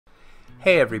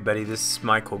Hey everybody, this is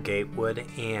Michael Gatewood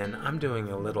and I'm doing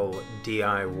a little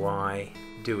DIY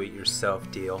do-it-yourself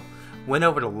deal. Went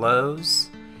over to Lowe's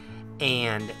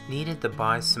and needed to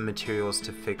buy some materials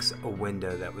to fix a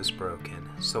window that was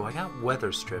broken. So I got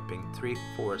weather stripping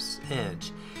 3/4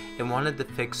 inch and wanted to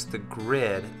fix the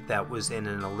grid that was in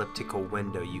an elliptical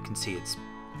window. You can see it's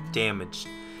damaged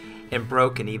and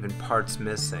broken, even parts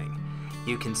missing.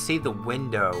 You can see the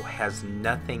window has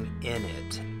nothing in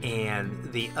it,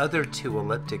 and the other two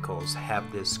ellipticals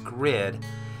have this grid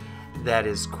that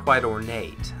is quite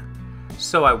ornate.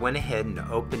 So I went ahead and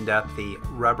opened up the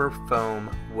rubber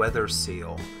foam weather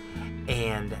seal,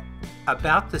 and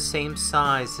about the same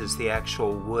size as the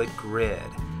actual wood grid,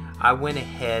 I went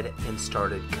ahead and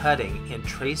started cutting and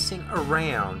tracing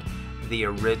around the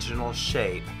original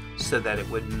shape so that it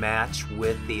would match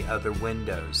with the other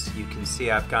windows. You can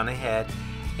see I've gone ahead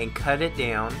and cut it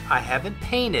down. I haven't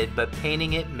painted, but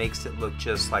painting it makes it look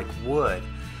just like wood.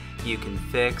 You can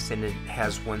fix, and it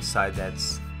has one side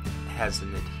that's has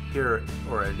an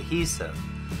adhesive.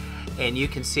 And you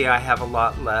can see I have a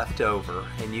lot left over,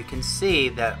 and you can see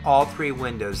that all three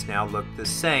windows now look the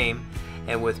same,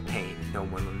 and with paint no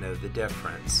one will know the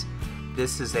difference.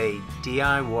 This is a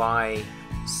DIY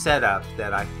setup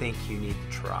that I think you need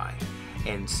to try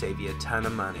and save you a ton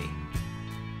of money.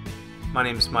 My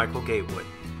name is Michael Gatewood.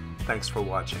 Thanks for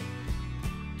watching.